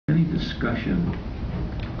discussion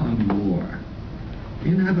on war,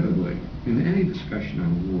 inevitably, in any discussion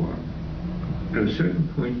on war, at a certain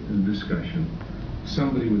point in the discussion,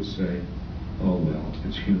 somebody would say, oh, well,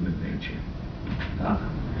 it's human nature.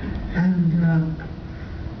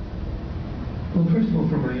 Well, first of all,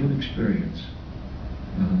 from my own experience,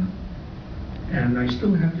 and I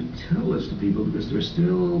still have to tell this to people because there are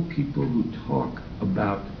still people who talk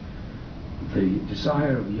about the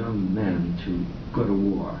desire of young men to go to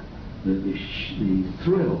war, the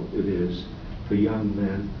thrill it is for young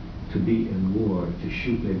men to be in war, to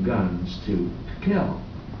shoot their guns, to kill.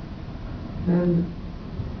 And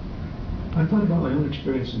I thought about my own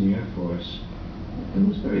experience in the Air Force, and it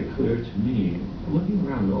was very clear to me, looking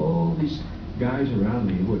around, all these guys around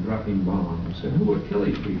me who were dropping bombs and who were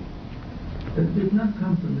killing people. It did not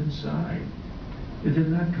come from inside. It did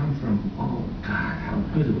not come from, oh God, how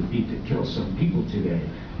good it would be to kill some people today.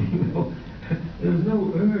 You know, there was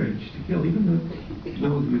no urge to kill, even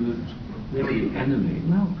though we were really an enemy.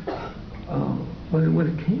 No. But what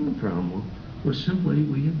it came from was simply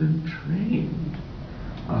we had been trained.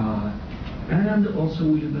 And also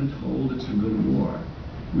we had been told it's a good war.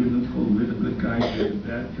 We had been told we're the good guys, we're the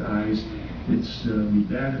bad guys. It's be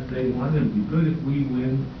bad if they won, it'll be good if we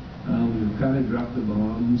win. We've got to drop the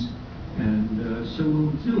bombs, and so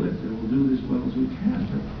we'll do it, and we'll do it as well as we can.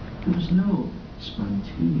 But there was no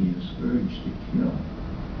spontaneous urge to kill.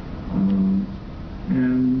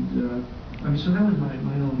 So that was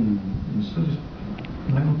my own, sort of,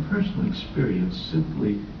 my own personal experience,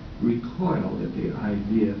 simply recoiled at the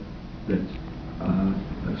idea that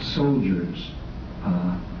soldiers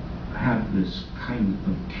have this kind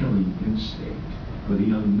of killing instinct, or the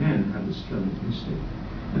young men have this killing instinct.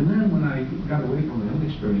 And then when I got away from my own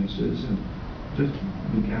experiences and just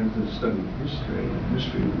began to study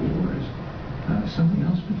history of wars, something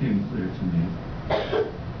else became clear to me.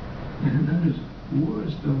 And that is,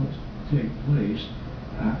 wars don't take place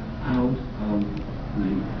out of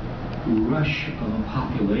the rush of a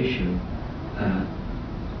population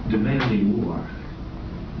demanding war.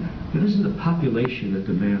 It isn't the population that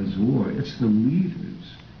demands war, it's the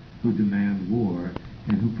leaders who demand war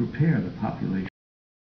and who prepare the population